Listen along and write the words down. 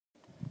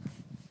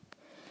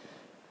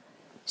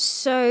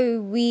So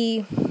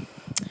we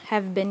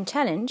have been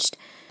challenged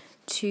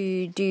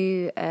to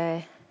do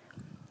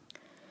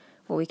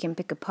we can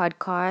pick a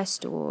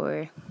podcast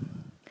or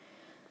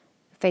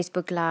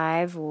Facebook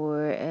Live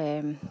or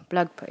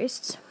blog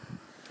posts.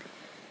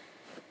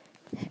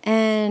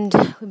 And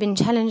we've been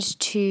challenged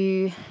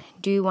to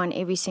do one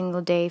every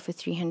single day for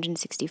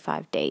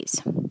 365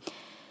 days.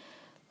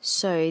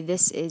 So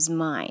this is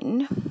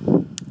mine.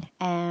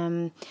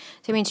 So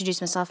let me introduce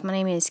myself. My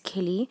name is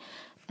Kelly,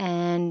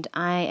 and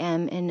I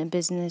am in a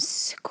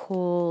business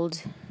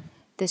called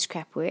The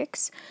Scrap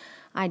Works.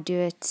 I do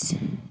it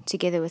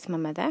together with my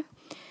mother.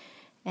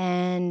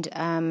 And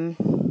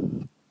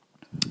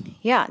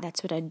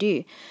that's what I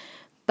do.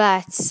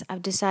 But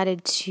I've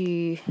decided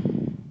to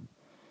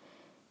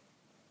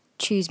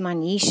choose my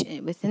niche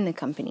within the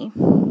company,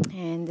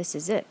 and this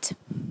is it.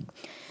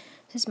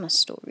 This is my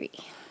story.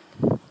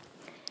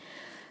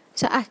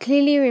 So I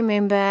clearly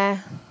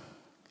remember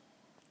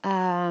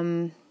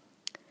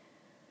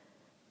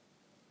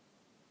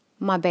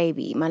my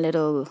baby, my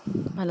little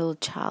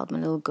child, my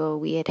little girl.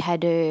 We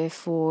had her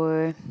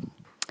for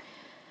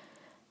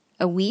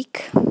a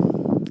week,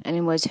 and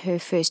it was her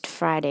first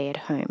Friday at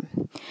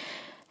home.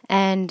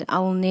 And I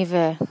will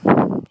never,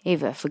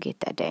 ever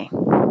forget that day,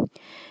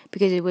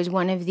 because it was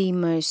one of the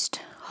most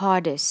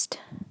hardest,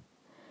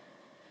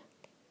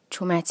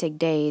 traumatic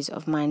days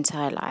of my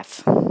entire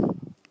life.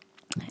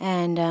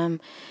 And,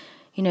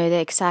 the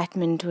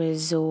excitement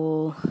was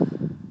all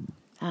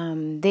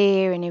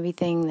there and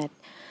everything, that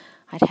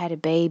I'd had a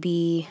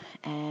baby.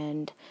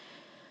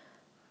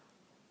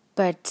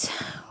 But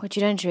what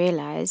you don't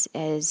realize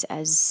is,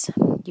 as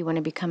you want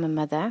to become a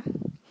mother,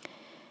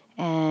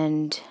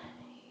 and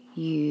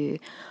you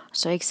are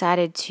so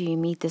excited to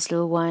meet this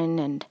little one,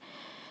 and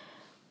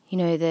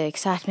the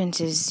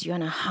excitement is, you're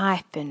on a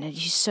hype, and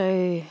you're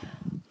so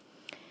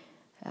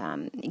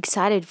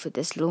excited for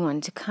this little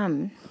one to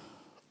come.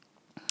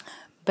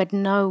 But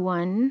no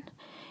one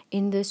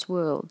in this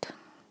world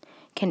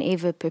can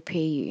ever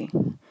prepare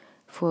you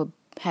for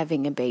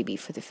having a baby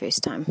for the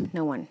first time.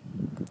 No one.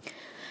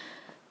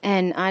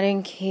 And I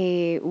don't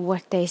care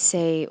what they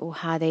say or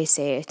how they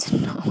say it.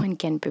 No one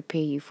can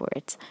prepare you for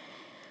it.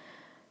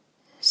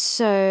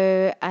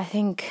 So I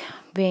think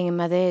being a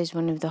mother is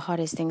one of the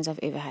hardest things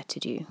I've ever had to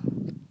do.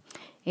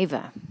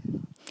 Ever.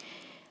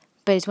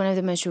 But it's one of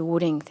the most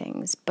rewarding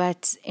things.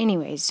 But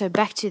anyways, so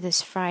back to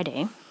this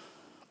Friday.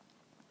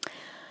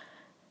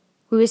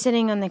 We were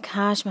sitting on the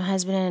couch, my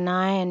husband and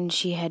I, and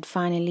she had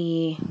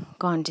finally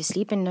gone to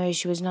sleep. And no,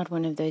 she was not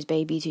one of those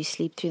babies who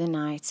sleep through the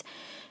night.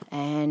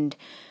 And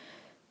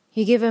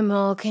you give her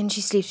milk and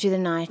she sleeps through the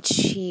night.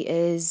 She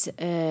is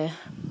a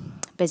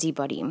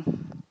busybody.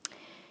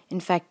 In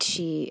fact,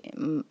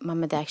 my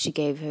mother actually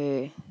gave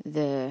her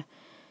the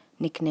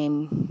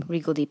nickname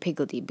Wriggledy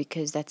Piggledy,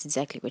 because that's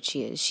exactly what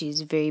she is. She's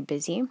very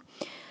busy.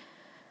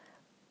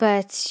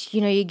 But,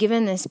 you're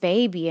given this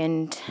baby,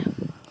 and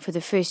for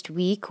the first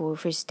week or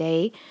first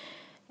day,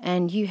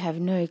 and you have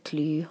no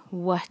clue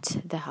what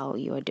the hell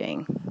you are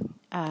doing.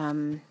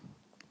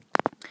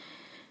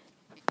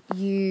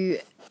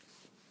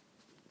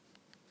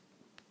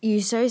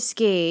 You're so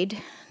scared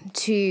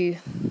to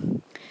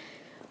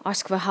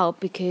ask for help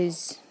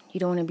because you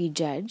don't want to be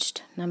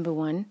judged, number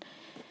one.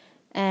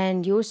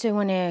 And you also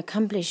want to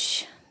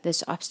accomplish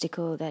this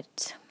obstacle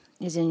that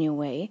is in your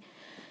way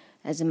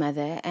as a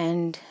mother.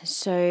 And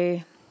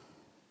so,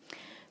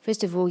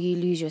 first of all, you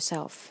lose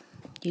yourself.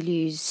 You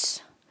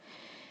lose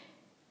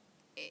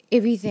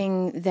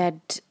everything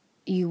that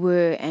you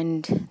were,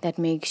 and that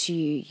makes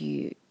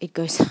you it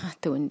goes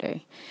out the window.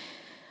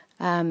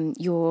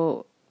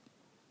 Your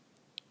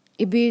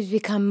boobs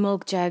become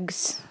milk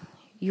jugs.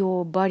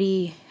 Your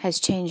body has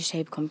changed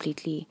shape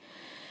completely.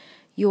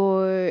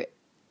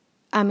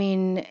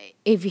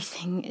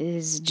 Everything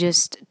is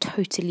just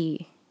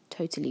totally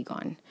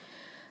gone.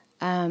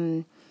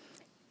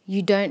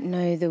 You don't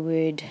know the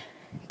word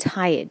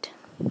tired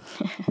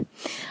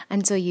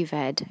until you've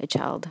had a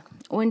child,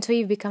 or until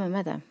you've become a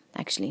mother,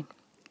 actually.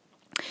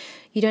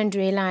 You don't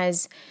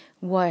realize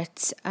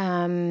what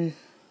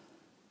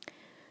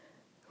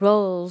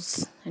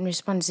roles and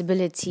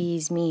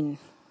responsibilities mean,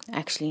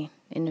 actually,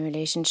 in a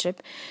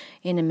relationship,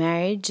 in a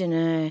marriage, in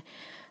a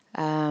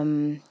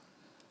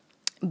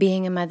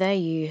being a mother.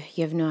 You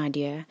have no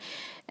idea.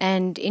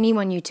 And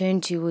anyone you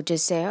turn to will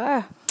just say,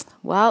 oh,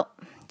 well,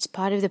 it's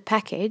part of the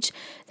package.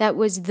 That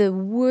was the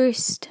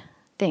worst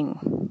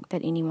thing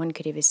that anyone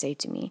could ever say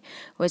to me,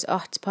 was,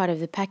 oh, it's part of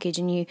the package.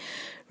 And you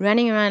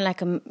running around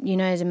like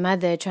as a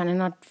mother, trying to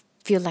not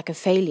feel like a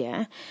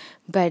failure,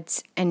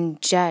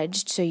 and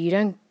judged. So you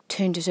don't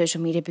turn to social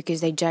media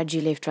because they judge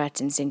you left, right,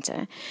 and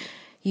center.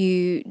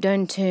 You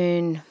don't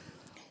turn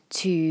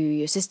to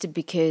your sister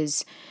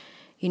because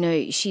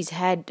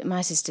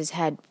my sister's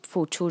had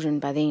 4 children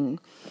by then,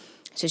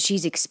 so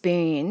she's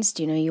experienced.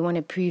 You want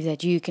to prove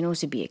that you can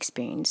also be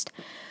experienced.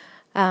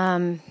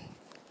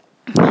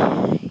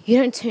 You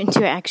don't turn to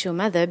an actual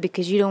mother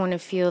because you don't want to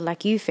feel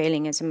like you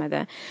failing as a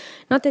mother.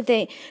 Not that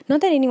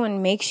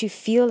anyone makes you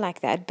feel like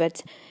that,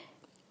 but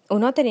or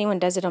not that anyone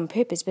does it on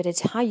purpose, but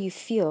it's how you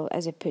feel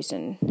as a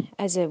person,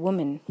 as a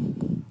woman.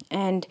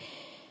 And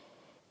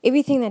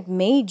everything that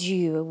made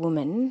you a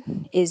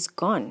woman is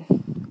gone.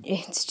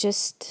 It's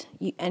just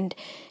you. And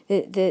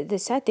the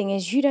sad thing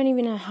is, you don't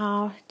even know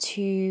how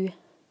to,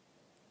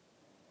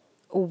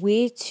 or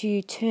where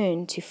to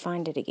turn to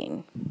find it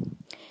again.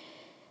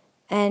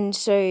 And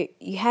so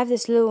you have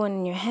this little one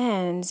in your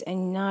hands,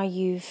 and now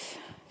you've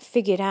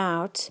figured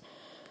out,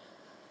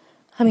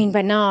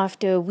 but now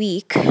after a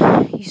week,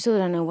 you still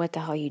don't know what the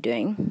hell you're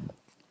doing.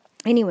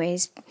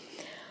 Anyways,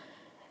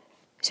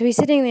 so we're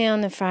sitting there on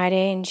the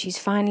Friday, and she's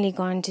finally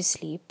gone to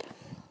sleep,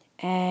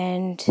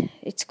 and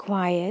it's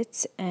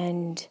quiet,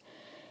 and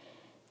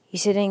you're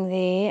sitting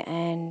there,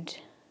 and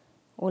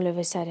all of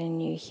a sudden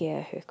you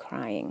hear her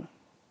crying.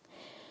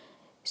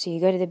 So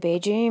you go to the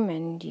bedroom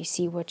and you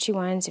see what she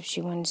wants, if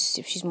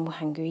she's more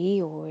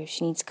hungry, or if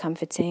she needs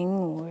comforting,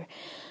 or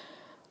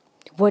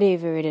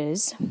whatever it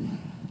is.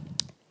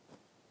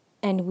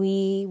 And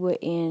we were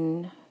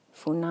in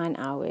for 9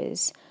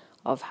 hours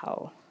of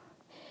hell.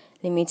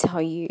 Let me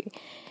tell you,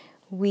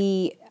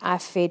 I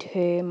fed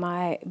her,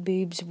 my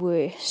boobs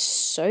were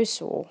so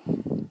sore,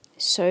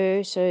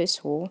 so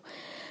sore.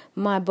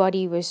 My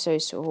body was so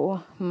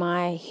sore.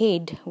 My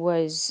head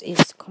was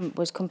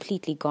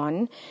completely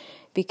gone,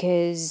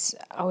 because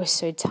I was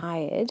so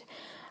tired.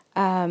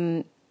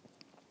 And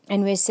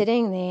we're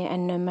sitting there,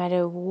 and no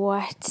matter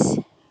what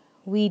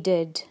we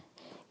did,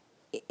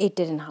 it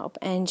didn't help.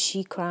 And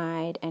she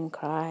cried and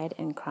cried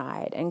and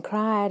cried and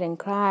cried and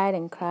cried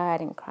and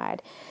cried and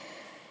cried.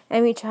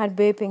 And we tried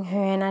burping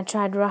her, and I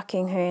tried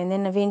rocking her, and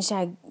then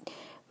eventually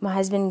my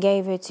husband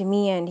gave her to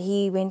me, and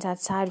he went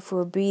outside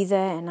for a breather,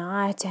 and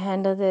I had to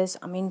handle this.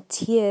 I'm in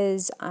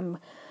tears, I'm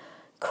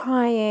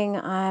crying,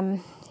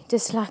 I'm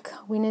just like,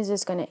 when is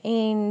this going to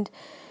end?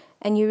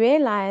 And you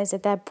realize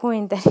at that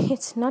point that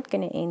it's not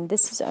going to end.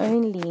 This is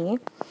only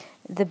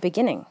the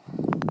beginning.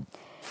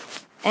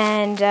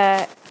 And,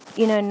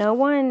 no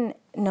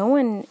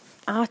one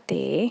out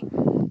there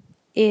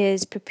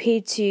is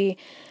prepared to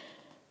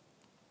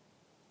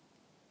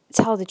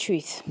tell the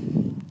truth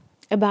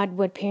about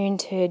what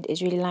parenthood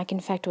is really like.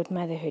 In fact, what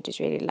motherhood is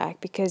really like.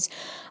 Because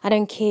I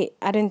don't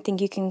think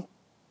you can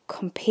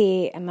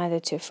compare a mother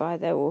to a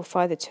father, or a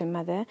father to a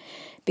mother,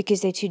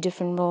 because they're two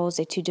different roles,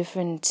 they're two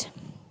different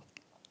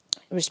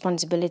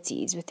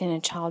responsibilities within a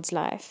child's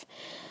life.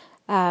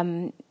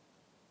 And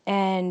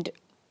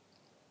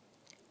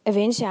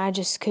eventually I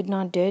just could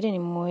not do it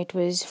anymore. It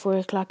was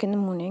 4:00 in the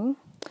morning,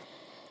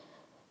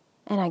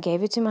 and I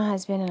gave it to my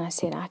husband, and I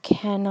said, I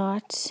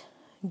cannot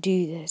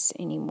do this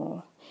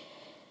anymore.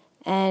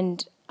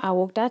 And I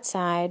walked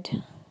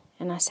outside,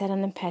 and I sat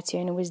on the patio,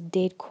 and it was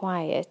dead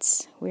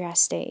quiet where I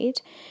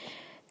stayed.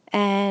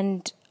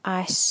 And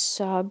I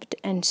sobbed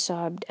and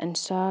sobbed and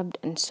sobbed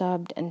and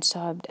sobbed and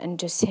sobbed, and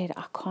just said,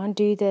 I can't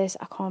do this.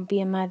 I can't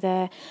be a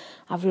mother.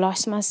 I've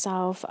lost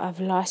myself. I've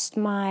lost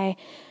my,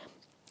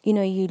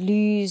 you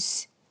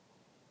lose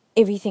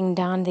everything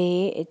down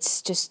there.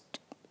 It's just,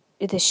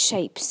 the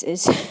shapes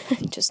is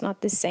just not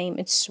the same.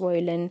 It's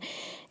swollen.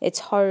 It's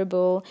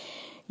horrible.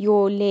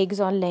 Your legs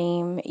are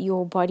lame.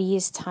 Your body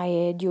is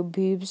tired. Your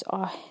boobs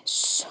are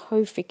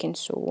so freaking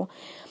sore.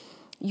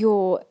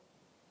 Your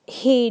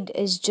head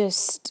is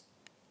just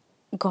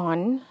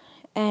gone.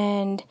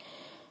 And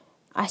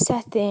I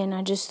sat there and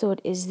I just thought,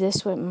 is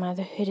this what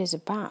motherhood is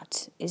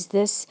about? Is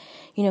this,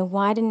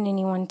 why didn't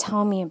anyone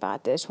tell me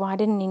about this? Why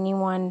didn't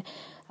anyone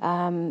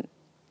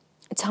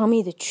tell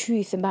me the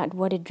truth about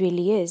what it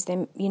really is?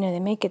 They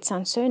make it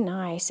sound so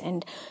nice,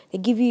 and they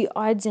give you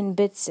odds and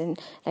bits, and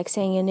like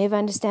saying you'll never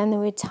understand the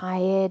word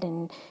tired,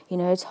 and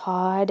it's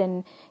hard,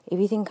 and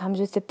everything comes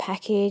with the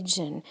package,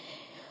 and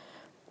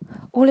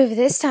all of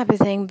this type of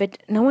thing. But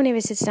no one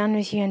ever sits down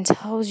with you and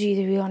tells you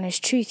the real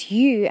honest truth.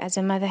 You as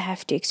a mother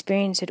have to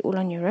experience it all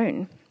on your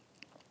own,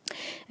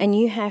 and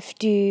you have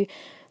to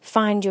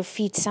find your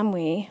feet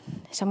somewhere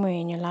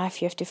in your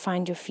life. You have to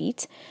find your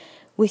feet,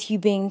 with you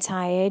being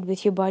tired,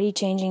 with your body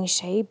changing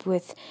shape,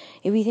 with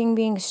everything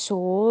being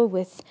sore,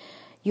 with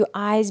your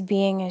eyes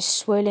being as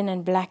swollen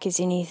and black as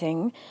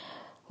anything,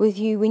 with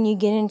you, when you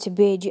get into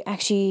bed, you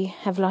actually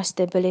have lost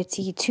the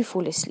ability to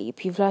fall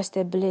asleep. You've lost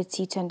the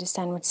ability to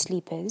understand what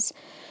sleep is.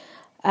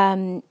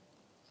 When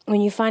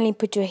you finally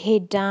put your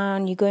head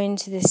down, you go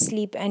into the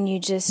sleep, and you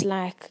just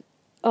like,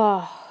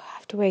 I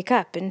have to wake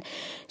up. And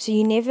so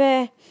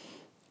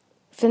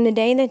from the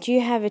day that you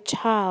have a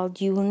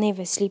child, you will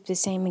never sleep the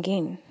same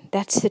again.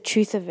 That's the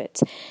truth of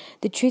it.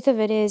 The truth of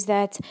it is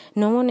that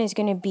no one is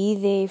going to be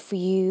there for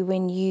you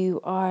when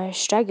you are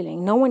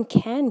struggling. No one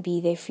can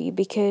be there for you,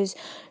 because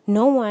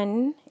no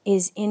one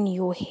is in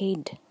your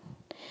head.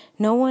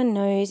 No one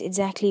knows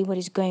exactly what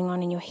is going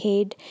on in your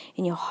head,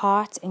 in your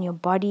heart, in your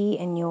body,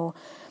 in your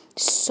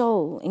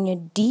soul, in your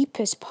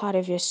deepest part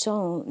of your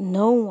soul.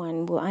 No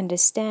one will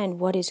understand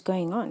what is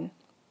going on.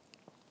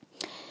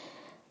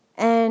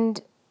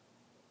 And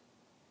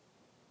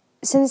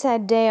since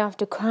that day,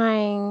 after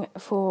crying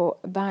for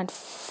about,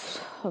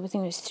 I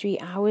think it was 3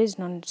 hours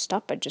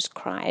non-stop, I just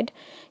cried.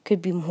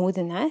 Could be more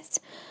than that.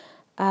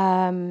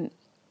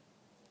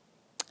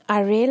 I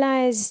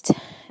realized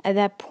at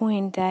that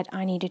point that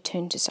I need to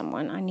turn to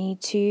someone. I need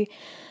to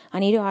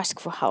ask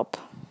for help.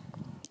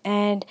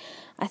 And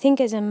I think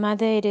as a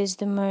mother, it is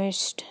the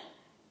most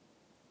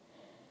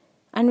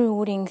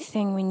unrewarding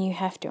thing when you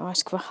have to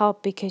ask for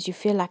help, because you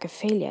feel like a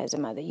failure as a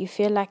mother. You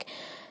feel like,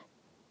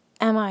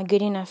 am I a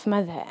good enough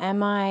mother?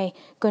 Am I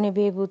going to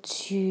be able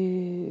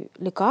to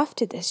look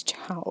after this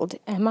child?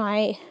 Am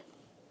I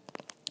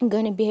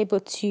going to be able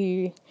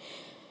to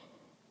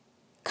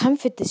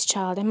comfort this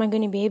child? Am I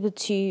going to be able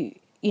to,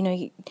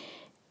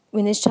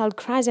 when this child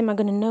cries, am I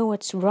going to know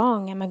what's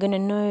wrong? Am I going to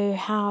know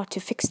how to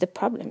fix the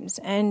problems?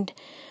 And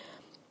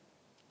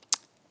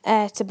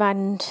at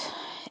about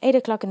 8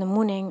 o'clock in the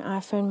morning, I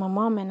phoned my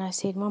mom and I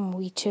said, Mom,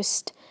 we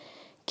just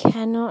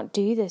cannot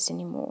do this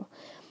anymore.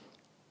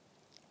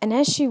 And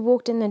as she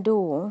walked in the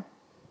door,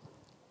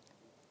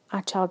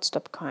 our child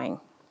stopped crying.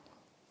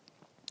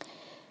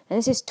 And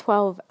this is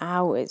 12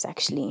 hours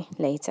actually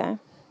later,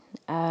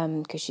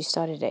 because she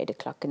started at 8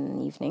 o'clock in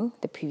the evening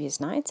the previous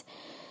night.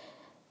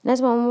 And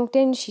as my mom walked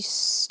in, she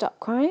stopped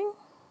crying.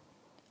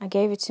 I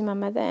gave it to my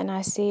mother and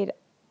I said,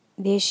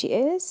 there she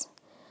is.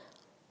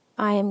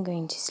 I am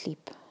going to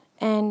sleep.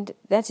 And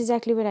that's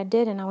exactly what I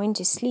did. And I went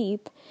to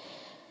sleep.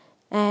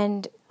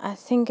 And I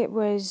think it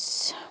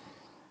was,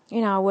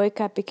 I woke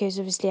up because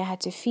obviously I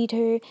had to feed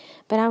her.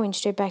 But I went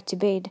straight back to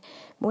bed.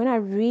 When I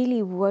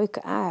really woke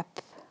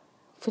up,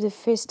 for the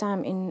first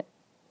time in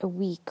a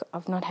week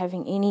of not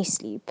having any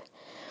sleep,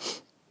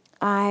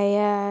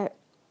 I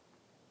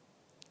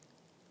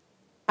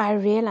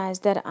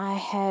realized that I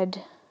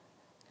had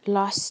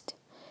lost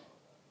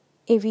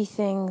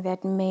everything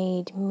that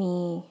made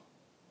me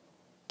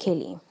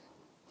Kelly.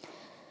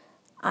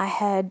 I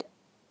had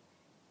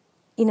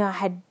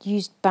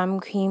used bum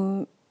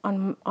cream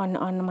on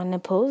my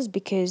nipples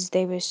because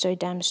they were so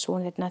damn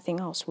sore that nothing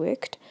else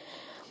worked.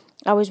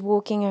 I was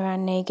walking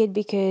around naked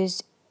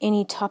because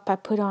any top I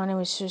put on, it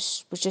was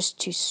just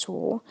too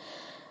sore.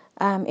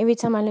 Every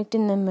time I looked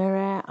in the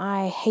mirror,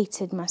 I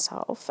hated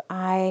myself.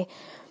 And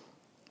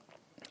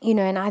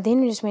I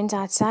then just went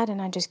outside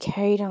and I just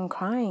carried on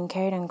crying.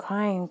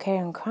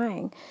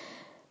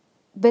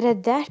 But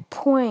at that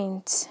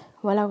point,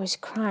 while I was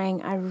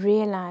crying, I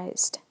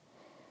realized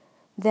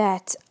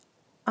that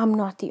I'm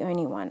not the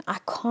only one. I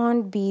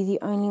can't be the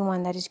only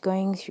one that is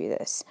going through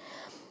this.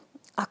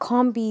 I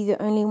can't be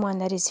the only one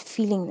that is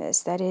feeling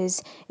this, that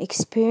is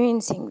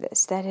experiencing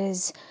this, that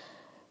is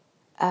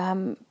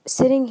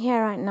sitting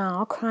here right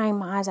now, crying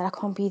my eyes out. I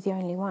can't be the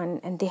only one.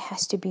 And there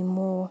has to be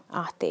more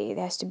out there.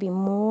 There has to be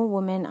more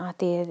women out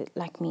there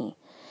like me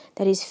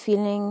that is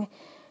feeling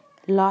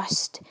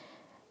lost,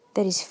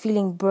 that is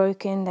feeling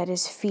broken, that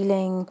is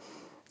feeling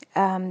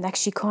like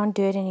she can't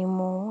do it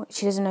anymore.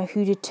 She doesn't know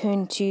who to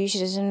turn to. She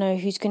doesn't know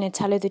who's going to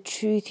tell her the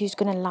truth, who's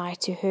going to lie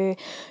to her,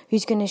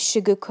 who's going to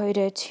sugarcoat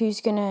it, who's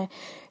going to,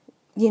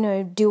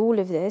 do all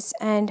of this.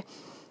 And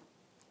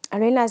I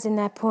realized in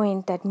that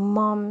point that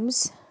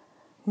moms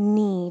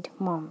need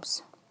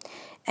moms.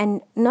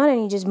 And not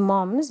only just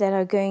moms that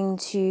are going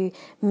to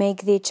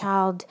make their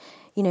child,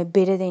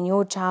 better than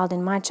your child,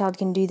 and my child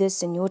can do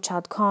this and your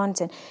child can't.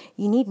 And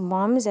you need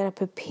moms that are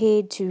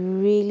prepared to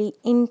really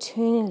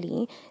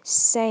internally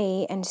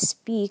say and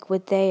speak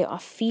what they are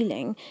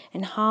feeling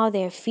and how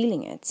they are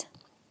feeling it.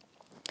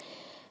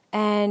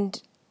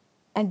 And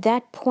at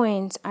that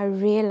point, I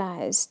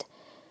realized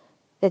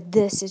that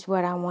this is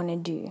what I want to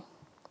do.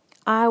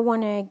 I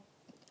want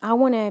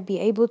to be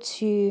able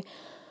to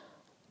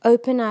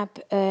open up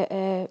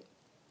a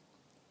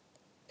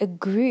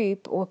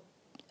group or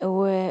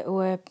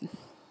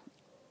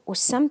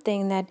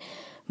something that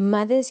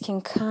mothers can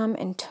come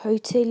and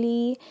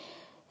totally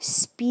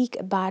speak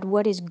about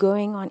what is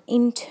going on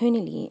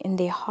internally in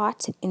their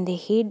heart, in their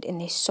head, in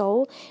their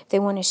soul. If they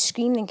want to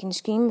scream, they can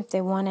scream. If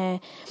they want to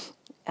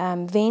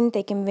vent,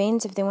 they can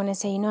vent. If they want to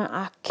say,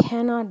 I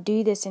cannot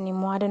do this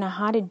anymore. I don't know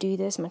how to do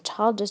this. My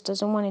child just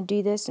doesn't want to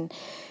do this. And,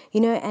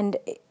 and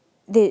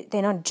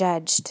they're not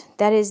judged.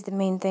 That is the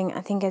main thing.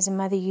 I think as a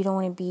mother, you don't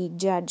want to be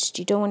judged.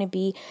 You don't want to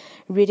be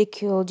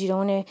ridiculed. You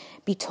don't want to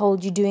be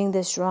told you're doing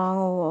this wrong,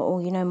 or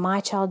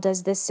my child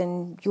does this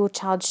and your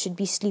child should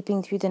be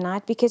sleeping through the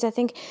night, because I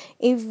think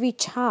every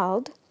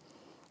child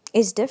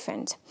is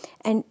different.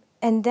 And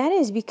that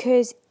is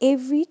because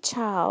every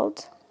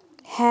child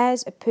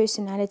has a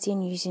personality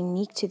and is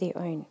unique to their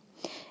own.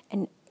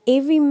 And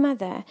every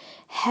mother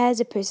has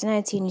a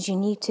personality and is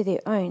unique to their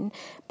own.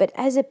 But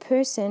as a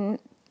person,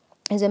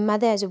 as a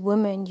mother, as a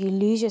woman, you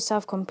lose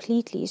yourself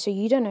completely. So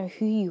you don't know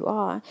who you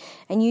are.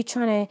 And you're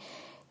trying to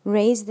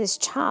raise this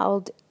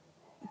child,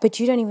 but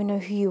you don't even know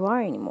who you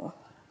are anymore.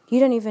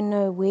 You don't even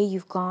know where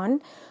you've gone,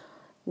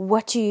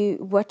 what you're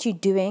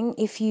doing,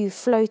 if you're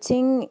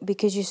floating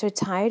because you're so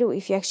tired, or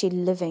if you're actually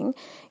living,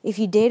 if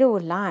you're dead or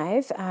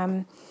alive,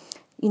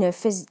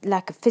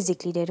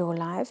 physically dead or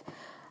alive.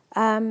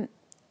 And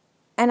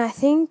I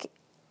think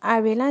I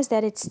realized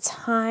that it's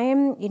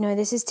time.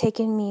 This has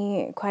taken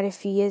me quite a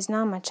few years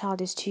now. My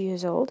child is 2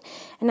 years old.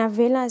 And I've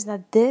realized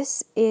that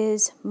this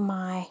is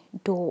my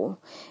door.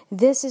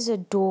 This is a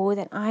door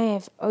that I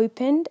have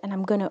opened, and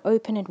I'm going to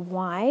open it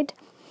wide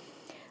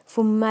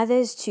for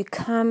mothers to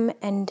come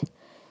and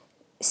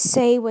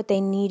say what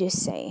they need to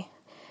say.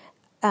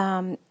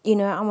 I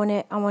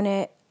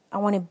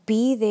want to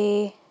be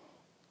there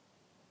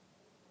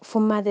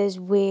for mothers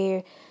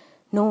where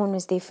no one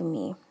was there for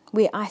me,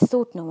 where I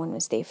thought no one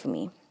was there for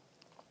me.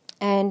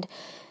 And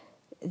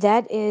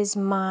that is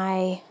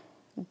my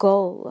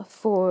goal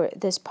for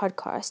this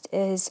podcast,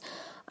 is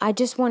I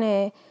just want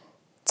to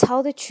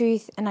tell the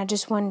truth, and I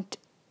just want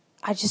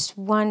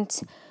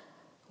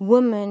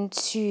women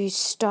to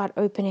start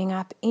opening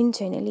up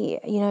internally.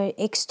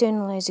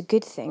 External is a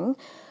good thing,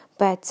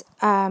 but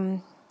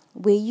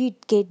where you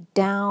get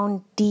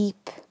down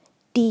deep,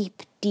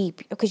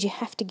 because you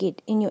have to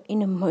get in your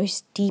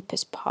innermost,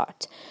 deepest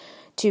part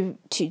to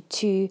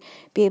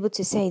be able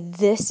to say,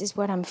 this is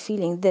what I'm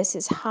feeling, this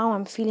is how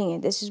I'm feeling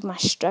it, this is my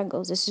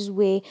struggles, this is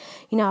where,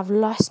 I've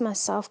lost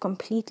myself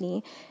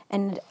completely,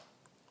 and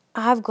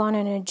I've gone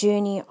on a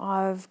journey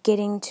of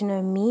getting to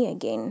know me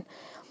again.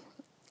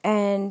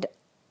 And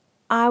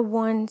I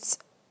want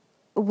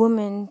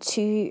women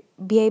to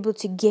be able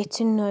to get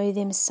to know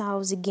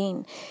themselves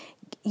again,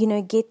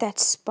 get that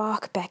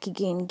spark back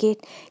again,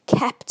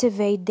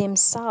 captivate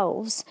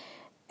themselves.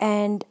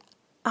 And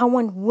I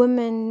want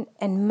women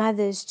and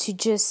mothers to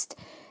just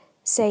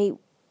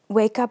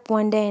wake up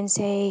one day and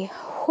say,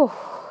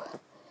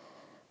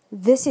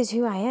 this is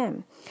who I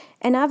am.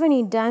 And I've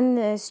only done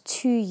this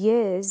 2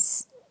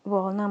 years.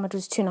 Well, now it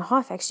was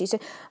 2.5 actually. So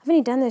I've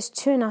only done this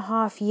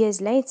 2.5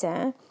 years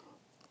later.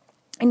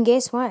 And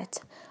guess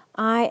what?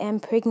 I am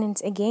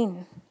pregnant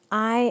again.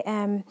 I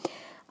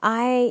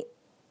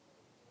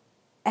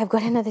have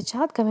got another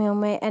child coming on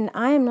way, and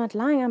I am not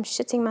lying. I'm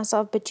shitting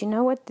myself. But you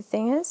know what the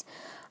thing is?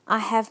 I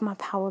have my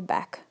power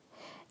back.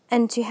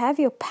 And to have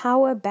your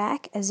power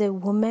back as a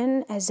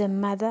woman, as a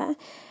mother,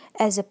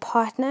 as a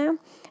partner,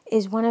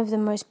 is one of the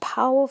most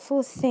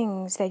powerful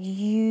things that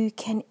you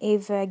can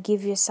ever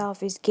give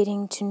yourself, is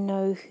getting to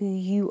know who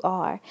you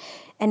are.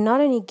 And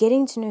not only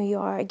getting to know who you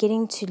are,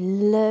 getting to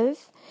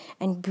live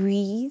and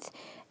breathe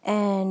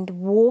and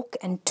walk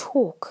and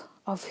talk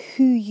of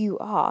who you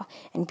are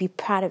and be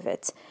proud of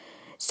it.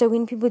 So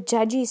when people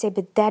judge you say,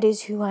 but that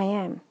is who I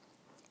am.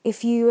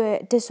 If you're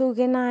a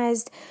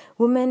disorganized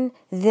woman,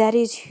 that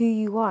is who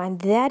you are. And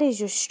that is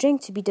your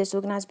strength, to be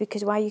disorganized,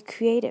 because why? You're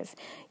creative,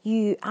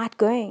 you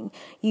outgoing,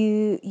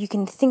 you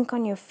can think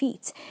on your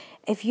feet.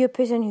 If you're a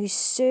person who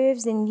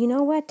serves, then you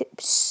know what?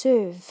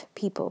 Serve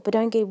people, but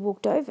don't get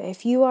walked over.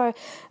 If you are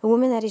a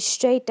woman that is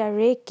straight,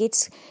 direct,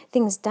 gets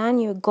things done,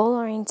 you're goal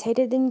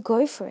orientated, then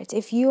go for it.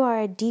 If you are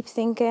a deep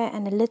thinker,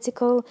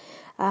 analytical,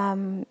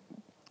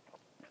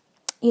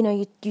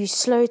 you're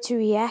slow to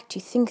react,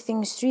 you think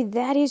things through,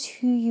 that is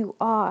who you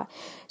are.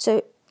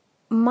 So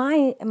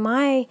my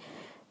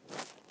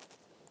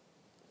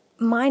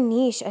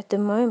niche at the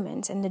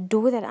moment, and the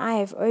door that I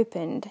have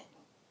opened,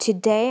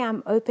 today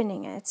I'm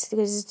opening it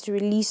because it's the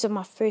release of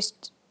my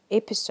first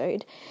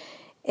episode,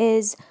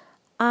 is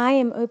I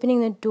am opening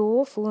the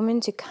door for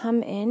women to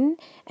come in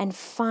and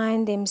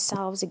find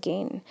themselves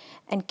again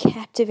and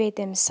captivate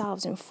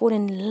themselves and fall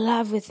in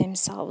love with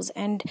themselves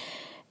and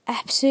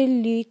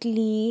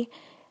absolutely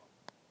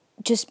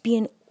just be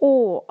in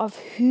awe of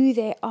who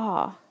they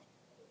are.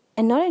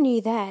 And not only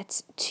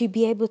that, to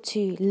be able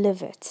to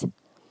live it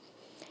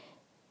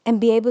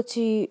and be able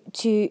to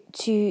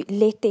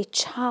let their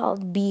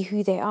child be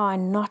who they are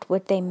and not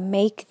what they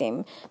make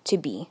them to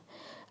be.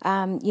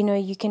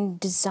 You can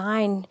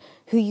design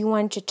who you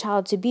want your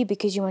child to be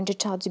because you want your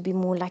child to be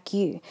more like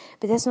you.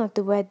 But that's not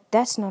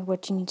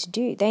what you need to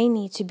do. They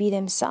need to be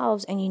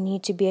themselves, and you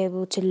need to be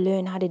able to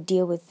learn how to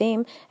deal with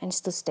them and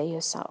still stay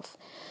yourself.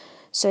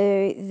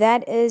 So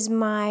that is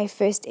my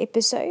first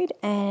episode,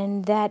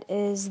 and that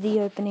is the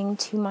opening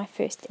to my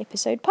first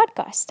episode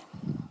podcast.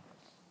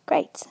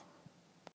 Great.